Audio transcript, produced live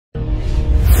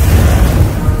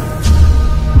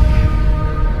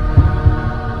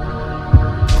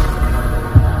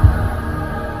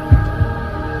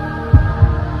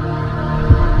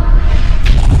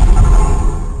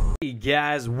Hey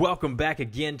guys, welcome back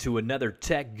again to another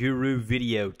Tech Guru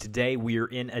video. Today we are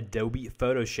in Adobe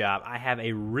Photoshop. I have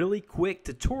a really quick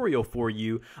tutorial for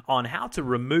you on how to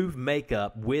remove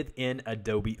makeup within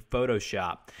Adobe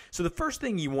Photoshop. So the first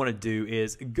thing you want to do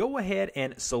is go ahead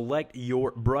and select your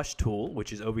brush tool,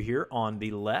 which is over here on the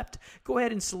left. Go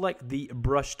ahead and select the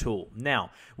brush tool.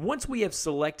 Now, once we have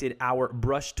selected our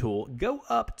brush tool, go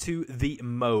up to the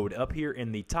mode up here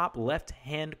in the top left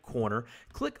hand corner.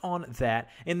 Click on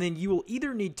that, and then you will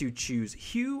either need to choose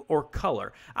hue or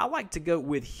color. I like to go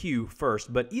with hue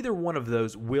first, but either one of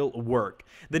those will work.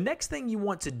 The next thing you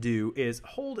want to do is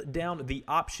hold down the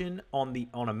option on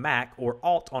a Mac or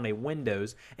Alt on a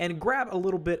Windows and grab a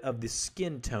little bit of the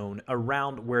skin tone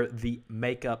around where the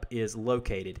makeup is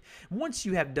located. Once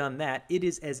you have done that, it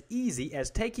is as easy as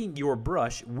taking your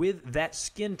brush with that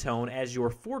skin tone as your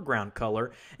foreground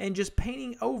color and just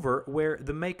painting over where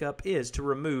the makeup is to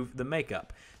remove the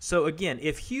makeup. So again,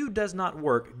 if hue does not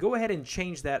work, go ahead and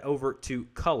change that over to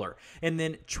color and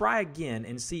then try again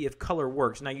and see if color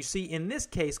works. Now you see in this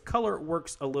case color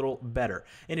works a little better,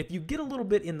 and if you get a little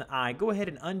bit in the eye, go ahead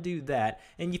and undo that,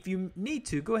 and if you need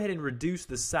to, go ahead and reduce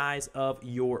the size of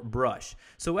your brush.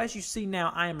 So as you see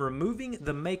now, I am removing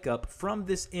the makeup from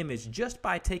this image just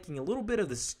by taking a little bit of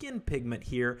the skin pigment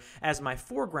here as my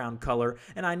foreground color,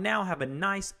 and I now have a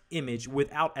nice image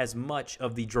without as much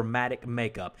of the dramatic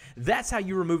makeup. That's how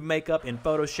you remove makeup in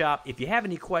Photoshop. If you have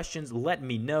any questions, let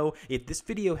me know. If this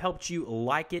video helped you,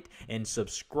 like it and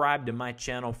subscribe to my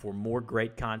channel for more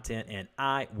great content, and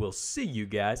I will see you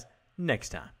guys next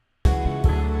time.